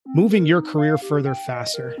moving your career further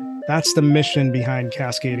faster. That's the mission behind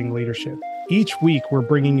Cascading Leadership. Each week, we're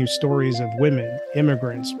bringing you stories of women,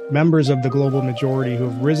 immigrants, members of the global majority who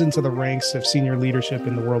have risen to the ranks of senior leadership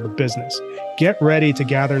in the world of business. Get ready to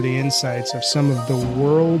gather the insights of some of the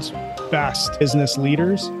world's best business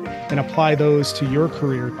leaders and apply those to your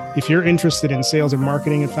career. If you're interested in sales and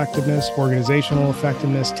marketing effectiveness, organizational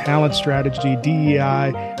effectiveness, talent strategy,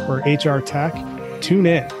 DEI, or HR tech, tune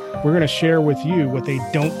in. We're going to share with you what they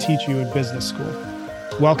don't teach you in business school.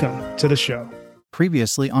 Welcome to the show.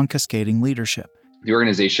 Previously on Cascading Leadership. The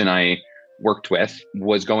organization I worked with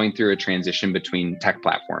was going through a transition between tech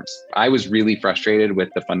platforms. I was really frustrated with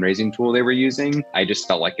the fundraising tool they were using. I just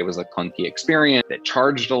felt like it was a clunky experience. It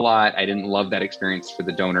charged a lot. I didn't love that experience for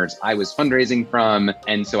the donors I was fundraising from.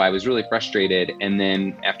 And so I was really frustrated. And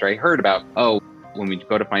then after I heard about, when we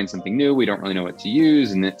go to find something new, we don't really know what to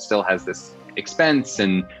use. And it still has this expense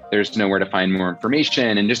and there's nowhere to find more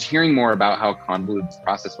information. And just hearing more about how convoluted this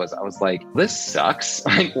process was, I was like, this sucks.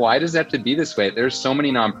 Like, why does it have to be this way? There's so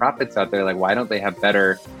many nonprofits out there. Like, why don't they have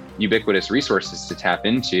better ubiquitous resources to tap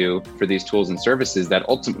into for these tools and services that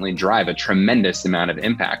ultimately drive a tremendous amount of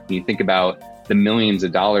impact? When you think about the millions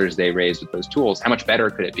of dollars they raised with those tools, how much better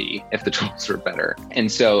could it be if the tools were better?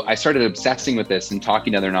 And so I started obsessing with this and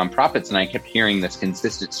talking to other nonprofits, and I kept hearing this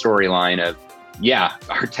consistent storyline of, yeah,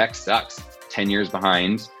 our tech sucks. 10 years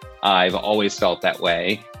behind. I've always felt that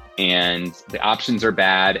way. And the options are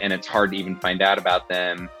bad and it's hard to even find out about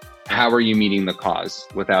them. How are you meeting the cause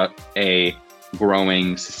without a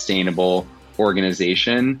growing, sustainable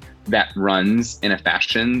organization that runs in a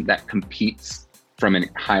fashion that competes from a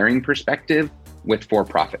hiring perspective with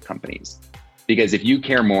for-profit companies? Because if you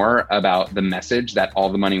care more about the message that all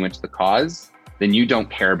the money went to the cause, then you don't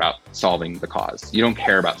care about solving the cause. You don't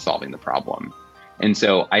care about solving the problem. And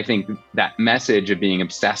so I think that message of being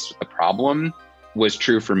obsessed with the problem was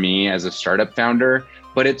true for me as a startup founder,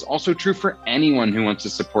 but it's also true for anyone who wants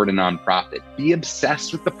to support a nonprofit. Be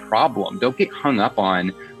obsessed with the problem. Don't get hung up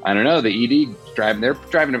on, I don't know, the ED they're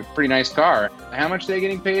driving a pretty nice car. How much are they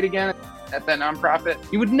getting paid again at that nonprofit?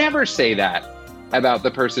 You would never say that about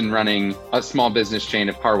the person running a small business chain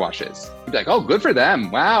of car washes. You'd be like, oh, good for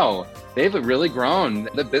them. Wow. They've really grown.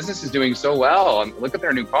 The business is doing so well. Look at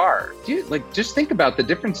their new car. Just think about the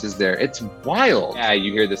differences there. It's wild. Yeah,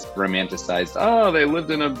 you hear this romanticized, they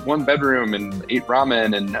lived in a one bedroom and ate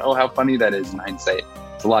ramen, and how funny that is in hindsight.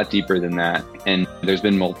 It's a lot deeper than that. And there's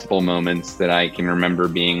been multiple moments that I can remember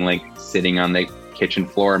being like sitting on the kitchen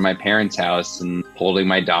floor of my parents' house and holding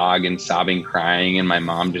my dog and sobbing, crying, and my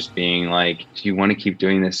mom just being like, do you want to keep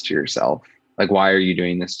doing this to yourself? Like, why are you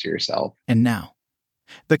doing this to yourself? And now,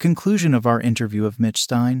 the conclusion of our interview of Mitch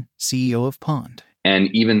Stein, CEO of Pond. And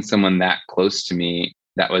even someone that close to me,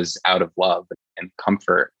 that was out of love and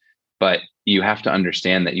comfort. But you have to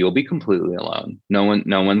understand that you'll be completely alone. No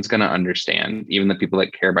one's going to understand. Even the people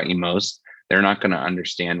that care about you most, they're not going to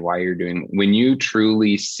understand why you're doing. When you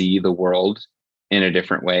truly see the world in a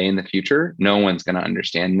different way in the future, no one's going to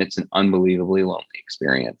understand. And it's an unbelievably lonely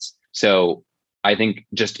experience. So I think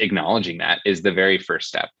just acknowledging that is the very first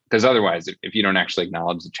step, because otherwise, if you don't actually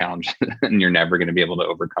acknowledge the challenge, then you're never going to be able to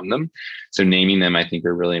overcome them. So naming them, I think,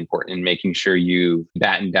 are really important, and making sure you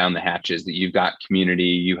batten down the hatches, that you've got community,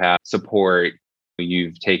 you have support,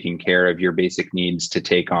 you've taken care of your basic needs to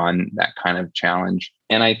take on that kind of challenge.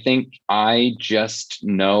 And I think I just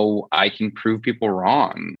know I can prove people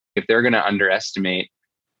wrong. If they're going to underestimate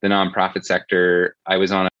the nonprofit sector, I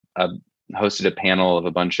was on hosted a panel of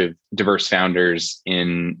a bunch of diverse founders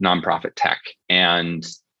in nonprofit tech. And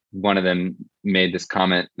one of them made this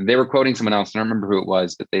comment. They were quoting someone else. I don't remember who it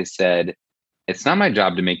was, but they said, it's not my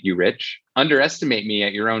job to make you rich. Underestimate me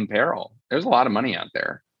at your own peril. There's a lot of money out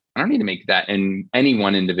there. I don't need to make that in any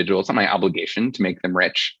one individual. It's not my obligation to make them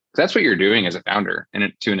rich. Because that's what you're doing as a founder and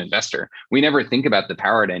to an investor. We never think about the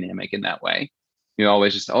power dynamic in that way. You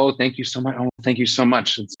always just, thank you so much. Oh, thank you so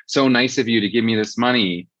much. It's so nice of you to give me this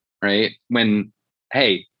money. Right? When,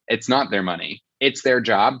 hey, it's not their money. It's their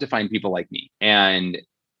job to find people like me. And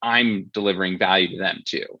I'm delivering value to them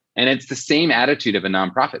too. And it's the same attitude of a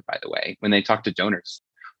nonprofit, by the way, when they talk to donors.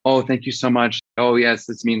 Oh, thank you so much. Oh, yes,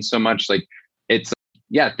 this means so much. Like, it's,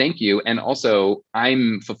 yeah, thank you. And also,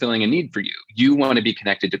 I'm fulfilling a need for you. You want to be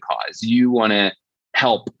connected to cause. You want to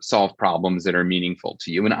help solve problems that are meaningful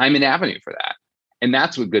to you. And I'm an avenue for that. And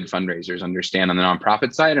that's what good fundraisers understand on the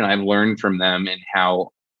nonprofit side. And I've learned from them in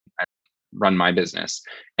how run my business.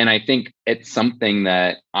 And I think it's something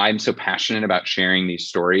that I'm so passionate about, sharing these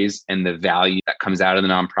stories and the value that comes out of the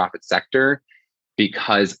nonprofit sector,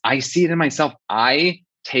 because I see it in myself. I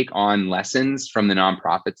take on lessons from the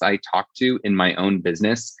nonprofits I talk to in my own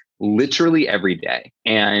business literally every day.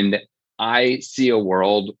 And I see a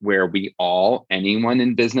world where anyone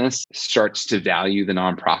in business starts to value the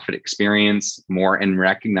nonprofit experience more and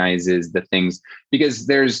recognizes the things, because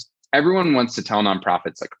everyone wants to tell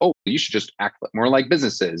nonprofits like, oh, you should just act more like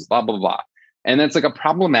businesses, blah, blah, blah. And that's like a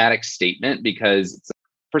problematic statement because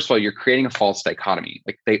first of all, you're creating a false dichotomy.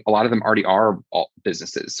 Like a lot of them already are all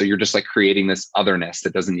businesses. So you're just like creating this otherness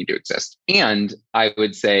that doesn't need to exist. And I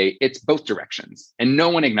would say it's both directions. And no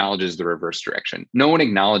one acknowledges the reverse direction. No one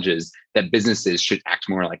acknowledges that businesses should act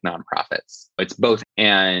more like nonprofits. It's both.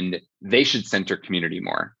 And they should center community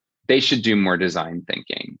more. They should do more design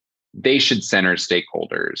thinking. They should center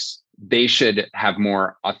stakeholders. They should have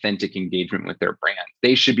more authentic engagement with their brand.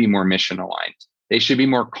 They should be more mission aligned. They should be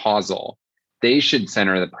more causal. They should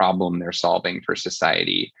center the problem they're solving for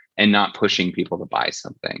society and not pushing people to buy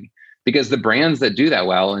something. Because the brands that do that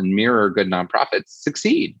well and mirror good nonprofits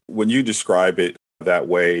succeed. When you describe it that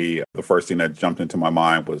way, the first thing that jumped into my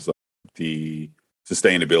mind was the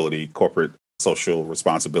sustainability, corporate social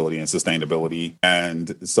responsibility and sustainability.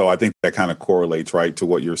 And so I think that kind of correlates right to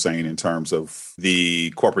what you're saying in terms of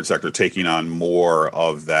the corporate sector taking on more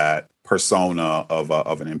of that persona of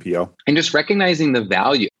an NPO. And just recognizing the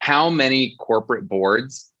value. How many corporate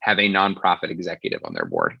boards have a nonprofit executive on their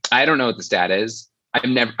board? I don't know what the stat is. I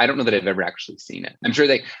don't know that I've ever actually seen it. I'm sure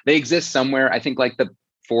they exist somewhere. I think like the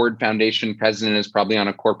Ford Foundation president is probably on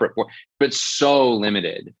a corporate board, but so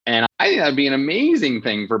limited. And I think that'd be an amazing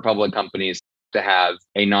thing for public companies to have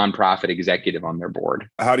a nonprofit executive on their board.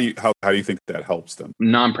 How do you think that helps them?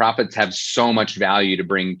 Nonprofits have so much value to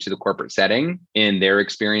bring to the corporate setting in their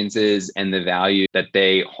experiences and the value that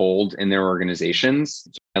they hold in their organizations.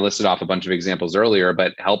 I listed off a bunch of examples earlier,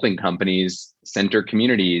 but helping companies center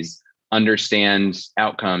communities, understand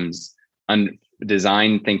outcomes,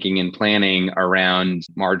 design thinking and planning around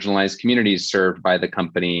marginalized communities served by the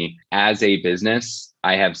company. As a business,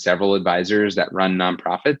 I have several advisors that run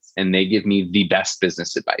nonprofits, and they give me the best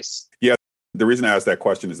business advice. Yeah. The reason I ask that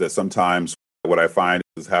question is that sometimes what I find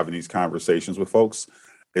is having these conversations with folks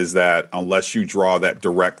is that unless you draw that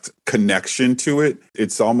direct connection to it,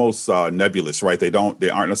 it's almost nebulous, right? They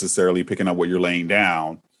aren't necessarily picking up what you're laying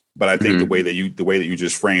down. But I think the way that you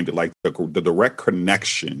just framed it, like the direct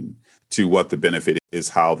connection to what the benefit is,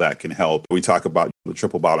 how that can help. We talk about the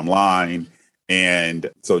triple bottom line. And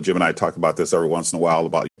so Jim and I talk about this every once in a while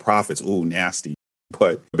about profits. Ooh, nasty.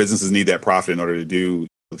 But businesses need that profit in order to do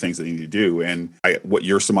the things that they need to do. And what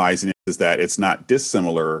you're surmising is that it's not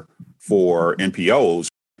dissimilar for NPOs,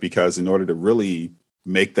 because in order to really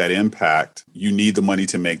make that impact, you need the money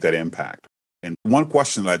to make that impact. And one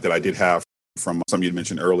question that I did have from something you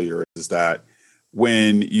mentioned earlier is that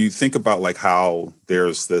when you think about like how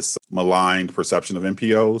there's this maligned perception of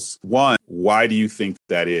NPOs, one, why do you think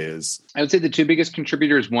that is? I would say the two biggest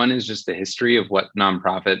contributors, one is just the history of what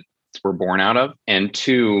nonprofits were born out of, and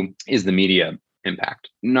two is the media impact.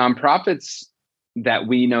 Nonprofits that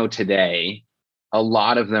we know today, a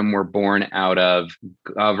lot of them were born out of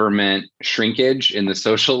government shrinkage in the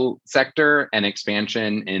social sector and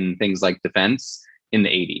expansion in things like defense in the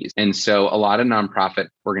 80s. And so a lot of nonprofit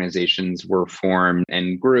organizations were formed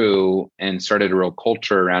and grew and started a real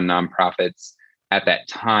culture around nonprofits at that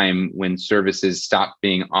time when services stopped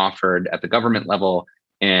being offered at the government level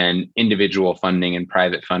and individual funding and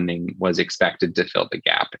private funding was expected to fill the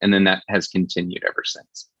gap. And then that has continued ever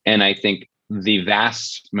since. And I think the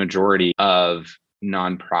vast majority of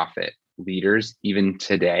nonprofit leaders, even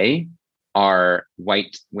today, are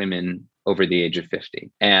white women over the age of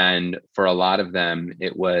 50. And for a lot of them,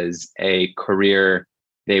 it was a career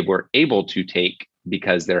they were able to take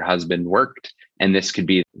because their husband worked, and this could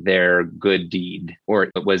be their good deed, or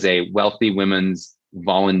it was a wealthy women's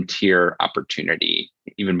volunteer opportunity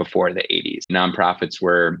even before the 80s. Nonprofits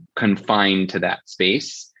were confined to that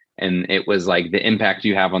space, and it was like the impact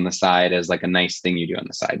you have on the side as like a nice thing you do on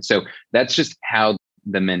the side. So that's just how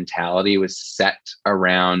the mentality was set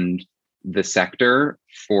around the sector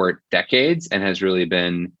for decades, and has really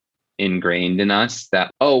been ingrained in us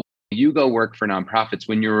that, oh, you go work for nonprofits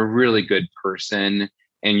when you're a really good person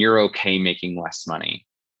and you're okay making less money.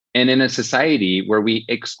 And in a society where we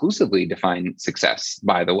exclusively define success,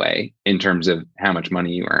 by the way, in terms of how much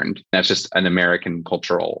money you earned, that's just an American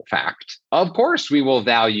cultural fact. Of course, we will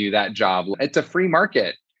value that job. It's a free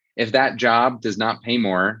market. If that job does not pay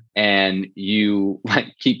more and you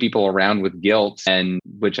keep people around with guilt, and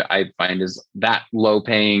which I find is that low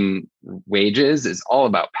paying wages is all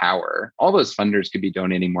about power. All those funders could be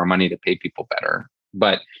donating more money to pay people better,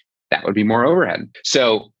 but that would be more overhead.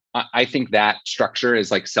 So I think that structure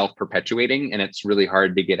is like self-perpetuating and it's really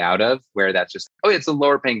hard to get out of, where that's just, oh, it's a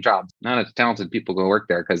lower paying job. Not as talented people go work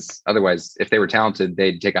there, because otherwise, if they were talented,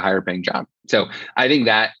 they'd take a higher paying job. So I think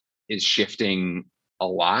that is shifting a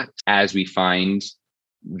lot as we find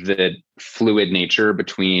the fluid nature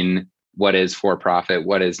between what is for profit,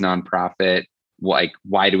 what is nonprofit, like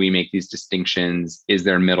why do we make these distinctions? Is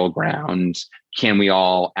there middle ground? Can we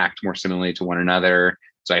all act more similarly to one another?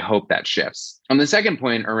 So I hope that shifts. On the second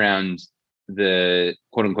point around the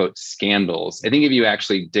quote unquote scandals, I think if you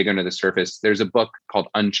actually dig under the surface, there's a book called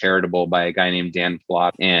Uncharitable by a guy named Dan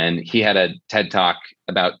Flott. And he had a TED Talk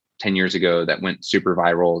about 10 years ago that went super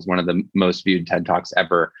viral. It was one of the most viewed TED Talks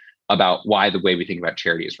ever, about why the way we think about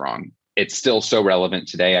charity is wrong. It's still so relevant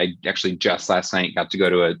today. I actually just last night got to go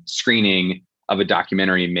to a screening of a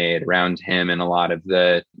documentary made around him and a lot of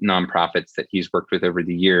the nonprofits that he's worked with over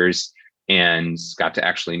the years, and got to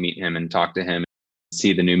actually meet him and talk to him,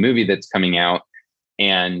 see the new movie that's coming out.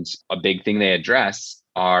 And a big thing they address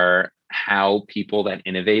are how people that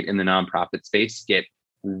innovate in the nonprofit space get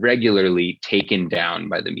regularly taken down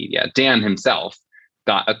by the media. Dan himself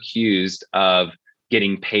got accused of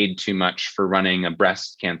getting paid too much for running a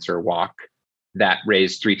breast cancer walk that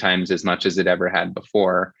raised 3 times as much as it ever had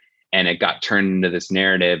before. And it got turned into this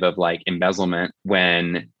narrative of like embezzlement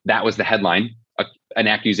when that was the headline. An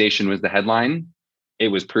accusation was the headline. It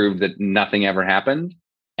was proved that nothing ever happened.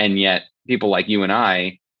 And yet people like you and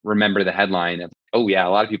I remember the headline of, oh yeah, a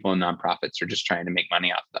lot of people in nonprofits are just trying to make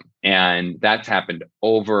money off them. And that's happened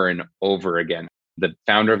over and over again. The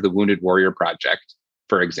founder of the Wounded Warrior Project,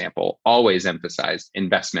 for example, always emphasized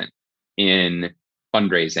investment in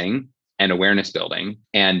fundraising and awareness building.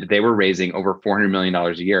 And they were raising over $400 million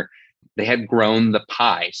a year. They had grown the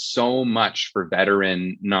pie so much for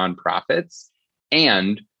veteran nonprofits,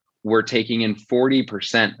 and were taking in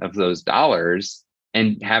 40% of those dollars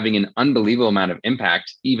and having an unbelievable amount of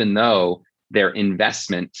impact, even though their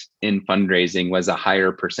investment in fundraising was a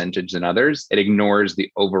higher percentage than others. It ignores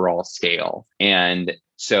the overall scale. And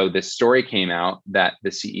so this story came out that the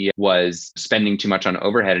CEO was spending too much on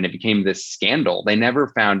overhead, and it became this scandal. They never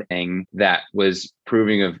found anything that was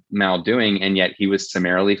proving of maldoing, and yet he was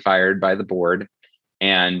summarily fired by the board,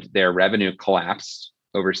 and their revenue collapsed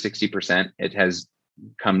over 60%. It has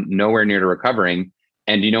come nowhere near to recovering.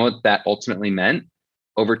 And you know what that ultimately meant?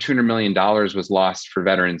 Over $200 million was lost for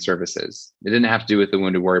veteran services. It didn't have to do with the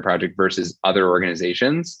Wounded Warrior Project versus other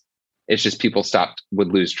organizations. It's just people would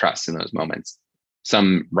lose trust in those moments.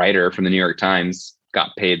 Some writer from the New York Times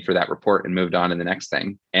got paid for that report and moved on to the next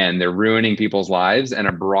thing. And they're ruining people's lives and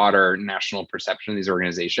a broader national perception of these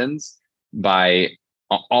organizations by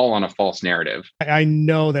all on a false narrative. I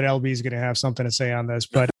know that LB is going to have something to say on this,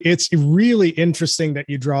 but it's really interesting that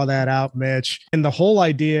you draw that out, Mitch. And the whole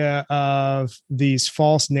idea of these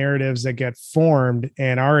false narratives that get formed,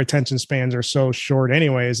 and our attention spans are so short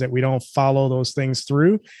anyways that we don't follow those things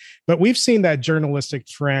through. But we've seen that journalistic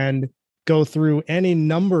trend go through any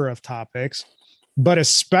number of topics, but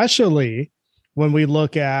especially when we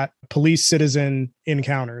look at police-citizen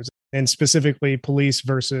encounters, and specifically police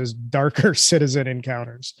versus darker citizen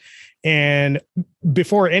encounters. And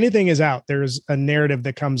before anything is out, there's a narrative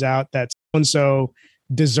that comes out that so-and-so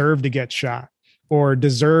deserved to get shot or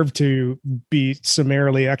deserved to be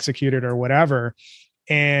summarily executed or whatever.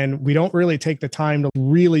 And we don't really take the time to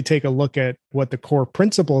really take a look at what the core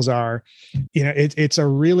principles are. You know, it's a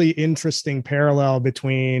really interesting parallel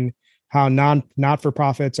between how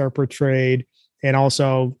not-for-profits are portrayed, and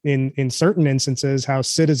also in certain instances, how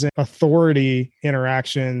citizen authority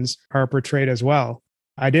interactions are portrayed as well.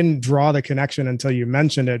 I didn't draw the connection until you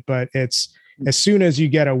mentioned it, but it's as soon as you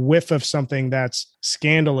get a whiff of something that's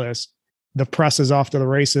scandalous, the press is off to the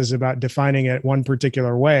races about defining it one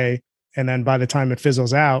particular way. And then by the time it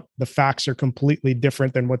fizzles out, the facts are completely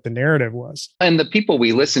different than what the narrative was. And the people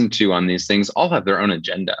we listen to on these things all have their own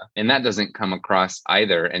agenda, and that doesn't come across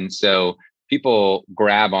either. And so people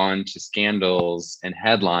grab on to scandals and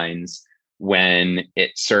headlines when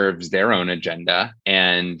it serves their own agenda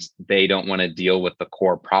and they don't want to deal with the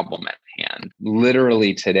core problem at hand.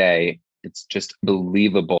 Literally today, it's just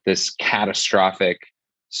unbelievable. This catastrophic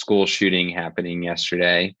school shooting happening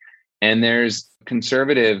yesterday. And there's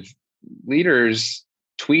conservative leaders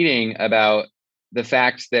tweeting about the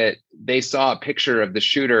fact that they saw a picture of the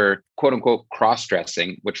shooter, quote unquote,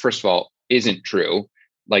 cross-dressing, which first of all isn't true.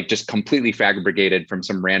 Like just completely fabricated from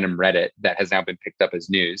some random Reddit that has now been picked up as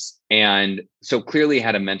news. And so clearly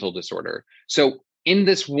had a mental disorder. So in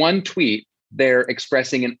this one tweet, they're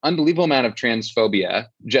expressing an unbelievable amount of transphobia,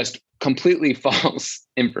 just completely false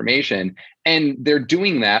information. And they're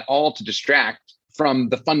doing that all to distract from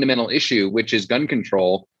the fundamental issue, which is gun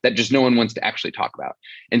control, that just no one wants to actually talk about.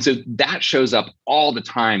 And so that shows up all the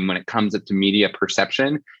time when it comes up to media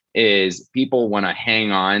perception, is people want to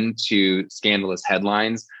hang on to scandalous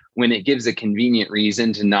headlines when it gives a convenient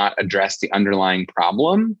reason to not address the underlying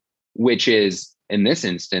problem, which is, in this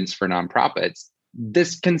instance for nonprofits,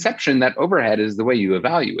 this conception that overhead is the way you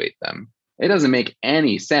evaluate them. It doesn't make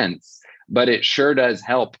any sense, but it sure does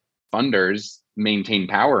help funders maintain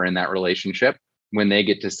power in that relationship when they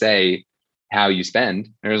get to say how you spend.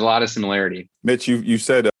 There's a lot of similarity. Mitch, you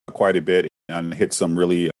said quite a bit and hit some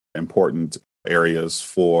really important areas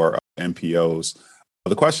for NPOs.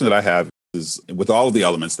 The question that I have is, with all of the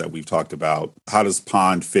elements that we've talked about, how does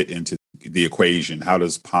Pond fit into the equation? How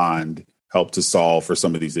does Pond help to solve for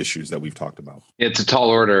some of these issues that we've talked about? It's a tall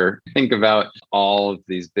order. Think about all of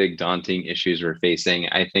these big daunting issues we're facing.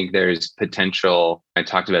 I think there's potential. I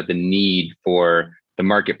talked about the need for the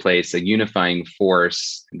marketplace, a unifying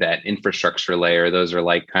force, that infrastructure layer. Those are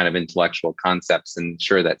like kind of intellectual concepts. And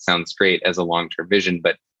sure, that sounds great as a long-term vision,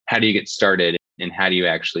 but how do you get started and how do you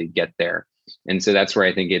actually get there? And so that's where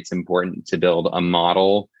I think it's important to build a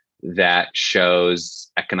model that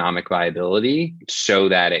shows economic viability so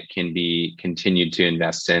that it can be continued to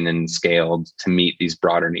invest in and scaled to meet these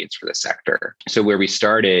broader needs for the sector. So where we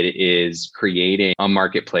started is creating a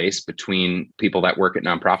marketplace between people that work at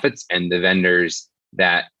nonprofits and the vendors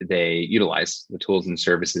that they utilize, the tools and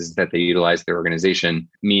services that they utilize their organization.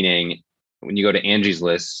 Meaning, when you go to Angie's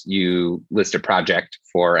List, you list a project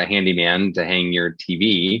for a handyman to hang your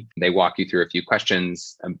TV. They walk you through a few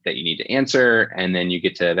questions that you need to answer, and then you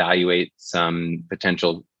get to evaluate some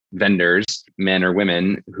potential vendors, men or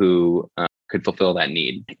women, who could fulfill that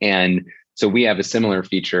need. And so we have a similar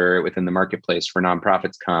feature within the marketplace where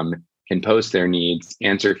nonprofits can post their needs,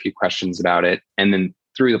 answer a few questions about it, and then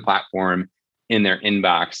through the platform in their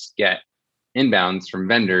inbox, get inbounds from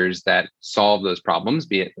vendors that solve those problems,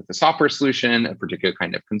 be it with a software solution, a particular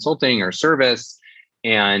kind of consulting or service.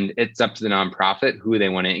 And it's up to the nonprofit who they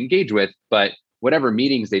want to engage with. But whatever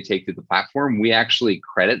meetings they take through the platform, we actually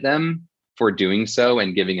credit them for doing so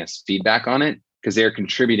and giving us feedback on it, because they're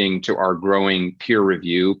contributing to our growing peer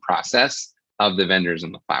review process of the vendors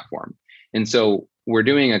on the platform. And so we're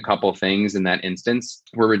doing a couple things in that instance.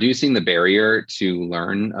 We're reducing the barrier to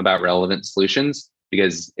learn about relevant solutions,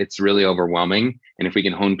 because it's really overwhelming. And if we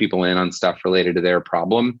can hone people in on stuff related to their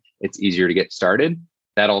problem, it's easier to get started.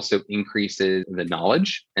 That also increases the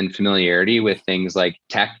knowledge and familiarity with things like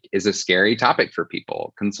tech is a scary topic for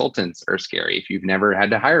people. Consultants are scary if you've never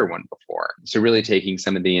had to hire one before. So really taking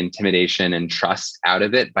some of the intimidation and trust out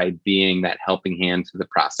of it by being that helping hand through the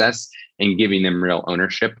process and giving them real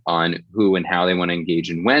ownership on who and how they want to engage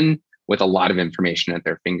and when, with a lot of information at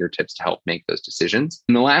their fingertips to help make those decisions.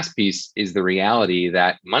 And the last piece is the reality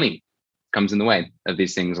that money comes in the way of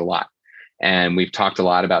these things a lot. And we've talked a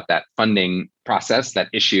lot about that funding process, that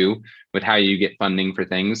issue with how you get funding for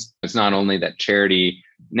things. It's not only that Charity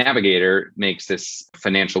Navigator makes this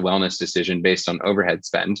financial wellness decision based on overhead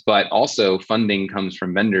spend, but also funding comes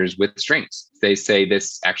from vendors with strings. They say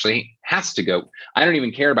this actually has to go. I don't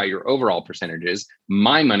even care about your overall percentages.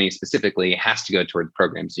 My money specifically has to go toward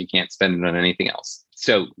programs. So you can't spend it on anything else.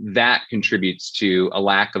 So that contributes to a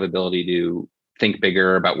lack of ability to think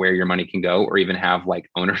bigger about where your money can go or even have like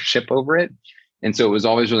ownership over it. And so it was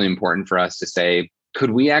always really important for us to say,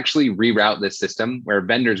 could we actually reroute this system where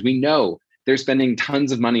vendors, we know they're spending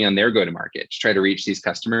tons of money on their go-to-market to try to reach these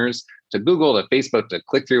customers, to Google, to Facebook, to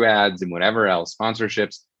click-through ads and whatever else,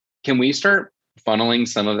 sponsorships. Can we start funneling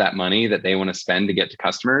some of that money that they want to spend to get to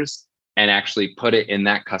customers and actually put it in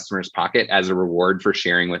that customer's pocket as a reward for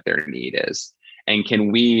sharing what their need is? And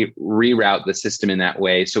can we reroute the system in that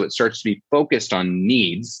way so it starts to be focused on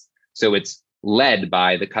needs? So it's led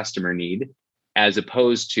by the customer need as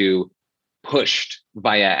opposed to pushed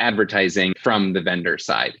via advertising from the vendor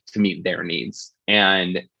side to meet their needs.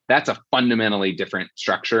 And that's a fundamentally different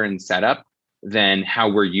structure and setup than how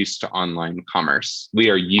we're used to online commerce. We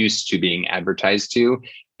are used to being advertised to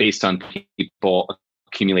based on people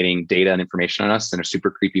accumulating data and information on us in a super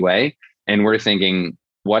creepy way. And we're thinking,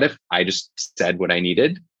 what if I just said what I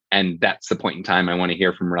needed? And that's the point in time I want to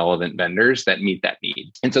hear from relevant vendors that meet that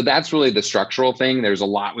need. And so that's really the structural thing. There's a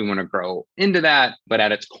lot we want to grow into that, but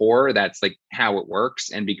at its core, that's like how it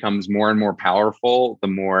works and becomes more and more powerful the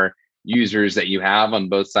more users that you have on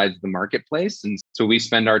both sides of the marketplace. And so we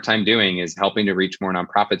spend our time doing is helping to reach more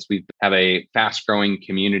nonprofits. We have a fast growing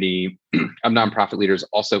community of nonprofit leaders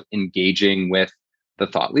also engaging with the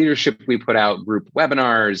thought leadership we put out, group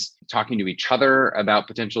webinars, talking to each other about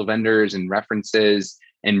potential vendors and references,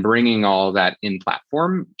 and bringing all of that in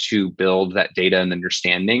platform to build that data and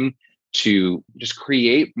understanding to just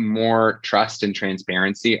create more trust and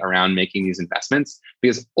transparency around making these investments.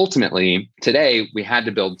 Because ultimately, today, we had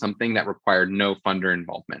to build something that required no funder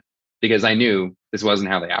involvement because I knew this wasn't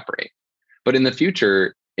how they operate. But in the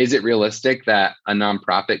future, is it realistic that a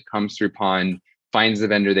nonprofit comes through Pond, finds the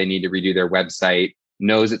vendor they need to redo their website,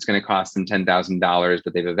 knows it's going to cost them $10,000,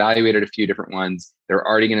 but they've evaluated a few different ones. They're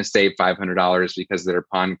already going to save $500 because of their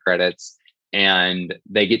Pond credits. And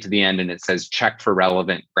they get to the end and it says check for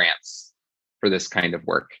relevant grants for this kind of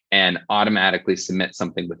work and automatically submit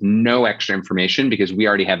something with no extra information because we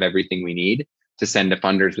already have everything we need to send to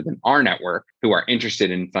funders within our network who are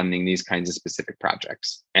interested in funding these kinds of specific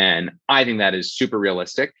projects. And I think that is super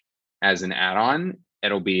realistic as an add-on.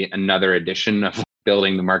 It'll be another addition of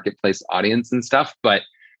building the marketplace audience and stuff, but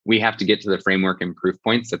we have to get to the framework and proof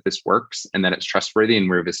points that this works and that it's trustworthy and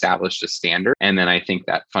we've established a standard. And then I think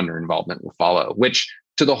that funder involvement will follow, which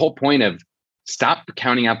to the whole point of stop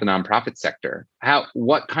counting out the nonprofit sector.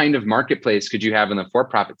 What kind of marketplace could you have in the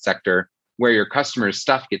for-profit sector where your customer's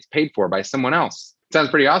stuff gets paid for by someone else? Sounds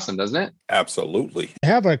pretty awesome, doesn't it? Absolutely. I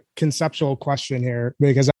have a conceptual question here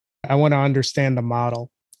because I want to understand the model.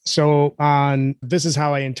 So this is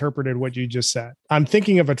how I interpreted what you just said. I'm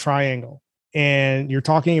thinking of a triangle. And you're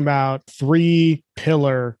talking about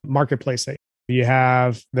 3-pillar marketplace. You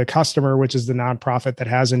have the customer, which is the nonprofit that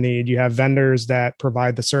has a need. You have vendors that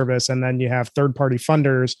provide the service. And then you have third-party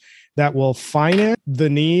funders that will finance the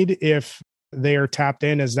need if they are tapped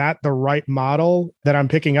in. Is that the right model that I'm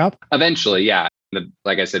picking up? Eventually, yeah.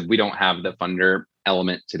 Like I said, we don't have the funder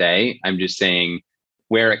element today. I'm just saying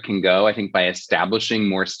where it can go. I think by establishing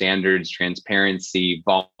more standards, transparency,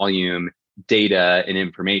 volume, data and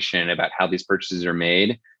information about how these purchases are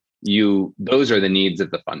made, those are the needs of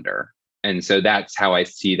the funder. And so that's how I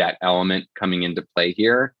see that element coming into play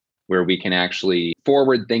here, where we can actually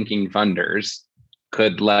forward-thinking funders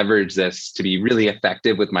could leverage this to be really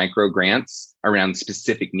effective with micro grants around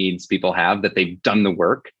specific needs people have that they've done the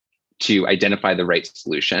work to identify the right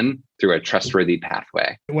solution through a trustworthy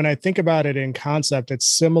pathway. When I think about it in concept, it's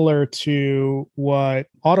similar to what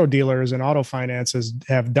auto dealers and auto finances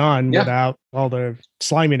have done without all the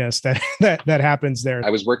sliminess that happens there. I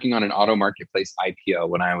was working on an auto marketplace IPO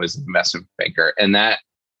when I was an investment banker, and that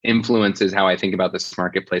influences how I think about this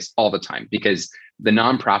marketplace all the time because the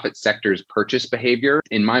nonprofit sector's purchase behavior,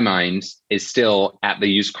 in my mind, is still at the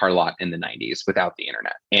used car lot in the 90s without the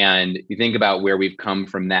internet. And you think about where we've come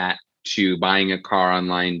from that to buying a car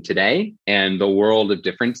online today and the world of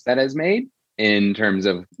difference that has made in terms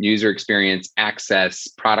of user experience, access,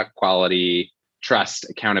 product quality, trust,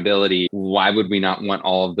 accountability. Why would we not want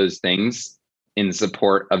all of those things in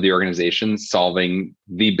support of the organization solving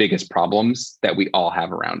the biggest problems that we all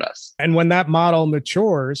have around us? And when that model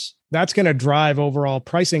matures, that's going to drive overall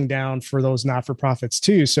pricing down for those not-for-profits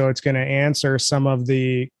too. So it's going to answer some of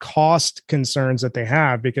the cost concerns that they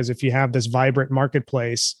have, because if you have this vibrant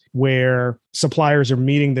marketplace where suppliers are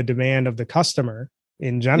meeting the demand of the customer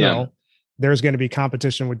in general, there's going to be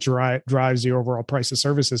competition which drives the overall price of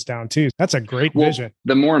services down too. That's a great vision.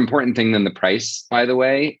 The more important thing than the price, by the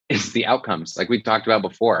way, is the outcomes. Like we talked about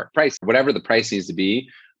before, price, whatever the price needs to be.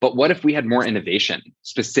 But what if we had more innovation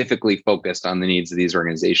specifically focused on the needs of these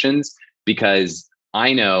organizations? Because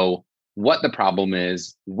I know what the problem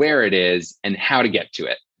is, where it is, and how to get to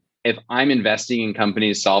it. If I'm investing in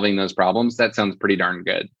companies solving those problems, that sounds pretty darn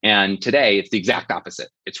good. And today, it's the exact opposite.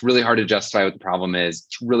 It's really hard to justify what the problem is.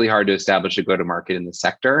 It's really hard to establish a go-to-market in the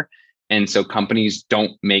sector. And so companies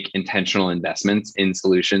don't make intentional investments in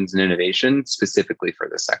solutions and innovation specifically for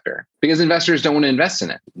the sector because investors don't want to invest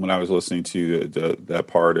in it. When I was listening to that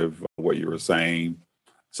part of what you were saying,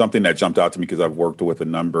 something that jumped out to me because I've worked with a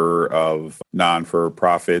number of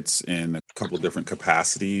non-for-profits in a couple of different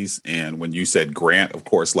capacities. And when you said grant, of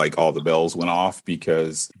course, like all the bells went off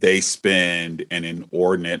because they spend an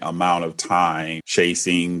inordinate amount of time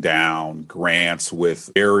chasing down grants with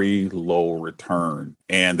very low return.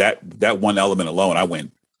 And that one element alone,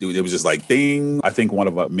 it was just like ding. I think one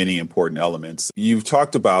of many important elements. You've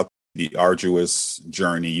talked about the arduous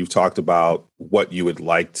journey. You've talked about what you would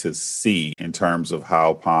like to see in terms of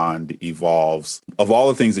how Pond evolves. Of all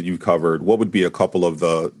the things that you've covered, what would be a couple of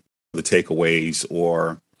the takeaways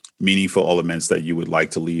or meaningful elements that you would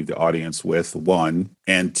like to leave the audience with, one?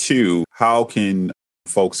 And two, how can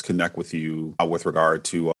folks connect with you with regard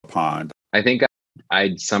to Pond? I think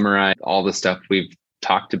I'd summarize all the stuff we've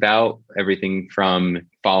talked about, everything from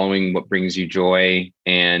following what brings you joy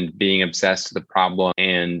and being obsessed with the problem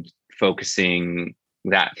and focusing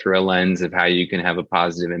that through a lens of how you can have a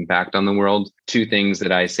positive impact on the world. Two things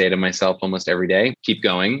that I say to myself almost every day: keep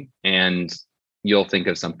going and you'll think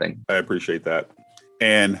of something. I appreciate that.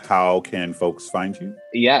 And how can folks find you?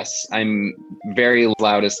 Yes, I'm very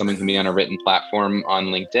loud as someone who can be on a written platform on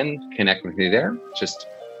LinkedIn. Connect with me there. Just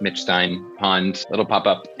Mitch Stein, Pond, it'll pop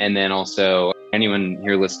up. And then also anyone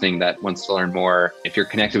here listening that wants to learn more, if you're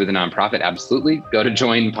connected with a nonprofit, absolutely go to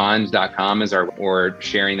joinpond.com or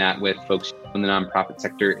sharing that with folks in the nonprofit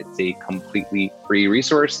sector. It's a completely free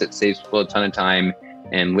resource that saves people a ton of time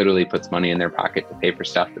and literally puts money in their pocket to pay for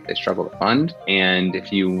stuff that they struggle to fund. And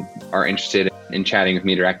if you are interested in chatting with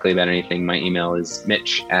me directly about anything, my email is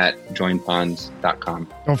mitch@joinpond.com.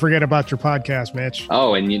 Don't forget about your podcast, Mitch.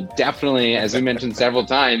 Oh, and you definitely, as we mentioned several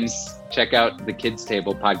times, check out the Kids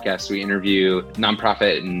Table podcast. We interview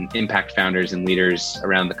nonprofit and impact founders and leaders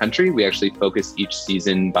around the country. We actually focus each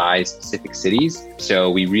season by specific cities. So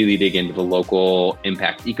we really dig into the local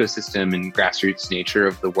impact ecosystem and grassroots nature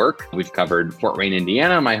of the work. We've covered Fort Wayne,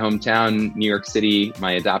 Indiana, my hometown, New York City,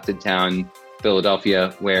 my adopted town,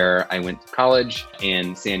 Philadelphia, where I went to college,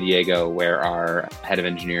 and San Diego, where our head of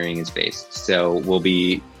engineering is based. So we'll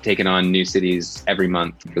be taking on new cities every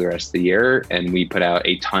month for the rest of the year. And we put out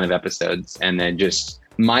a ton of episodes. And then just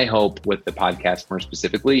my hope with the podcast more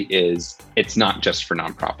specifically is it's not just for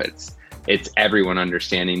nonprofits. It's everyone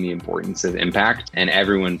understanding the importance of impact and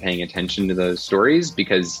everyone paying attention to those stories,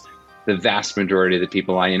 because the vast majority of the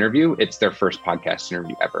people I interview, it's their first podcast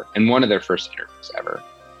interview ever and one of their first interviews ever.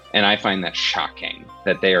 And I find that shocking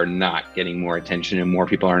that they are not getting more attention and more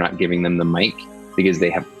people are not giving them the mic, because they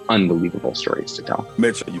have unbelievable stories to tell.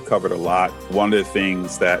 Mitch, you covered a lot. One of the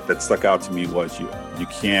things that stuck out to me was you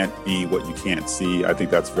can't be what you can't see. I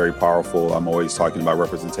think that's very powerful. I'm always talking about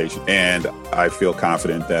representation. And I feel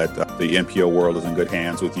confident that the NPO world is in good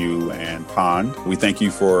hands with you and Pond. We thank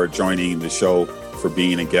you for joining the show, for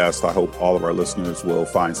being a guest. I hope all of our listeners will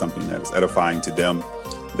find something that is edifying to them,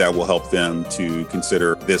 that will help them to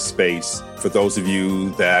consider this space. For those of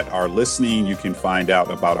you that are listening, you can find out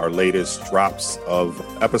about our latest drops of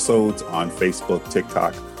episodes on Facebook,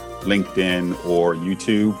 TikTok, LinkedIn, or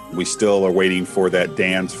YouTube. We still are waiting for that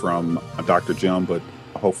dance from Dr. Jim, but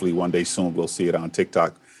hopefully one day soon we'll see it on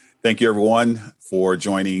TikTok. Thank you, everyone, for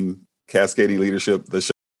joining Cascading Leadership, the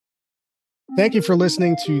show. Thank you for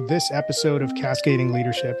listening to this episode of Cascading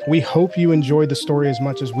Leadership. We hope you enjoyed the story as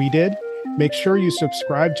much as we did. Make sure you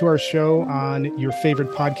subscribe to our show on your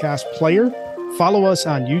favorite podcast player. Follow us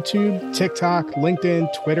on YouTube, TikTok, LinkedIn,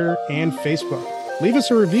 Twitter, and Facebook. Leave us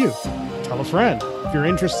a review. Tell a friend. If you're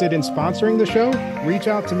interested in sponsoring the show, reach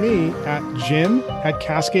out to me at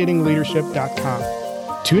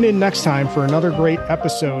jim@cascadingleadership.com. Tune in next time for another great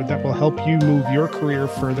episode that will help you move your career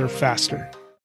further faster.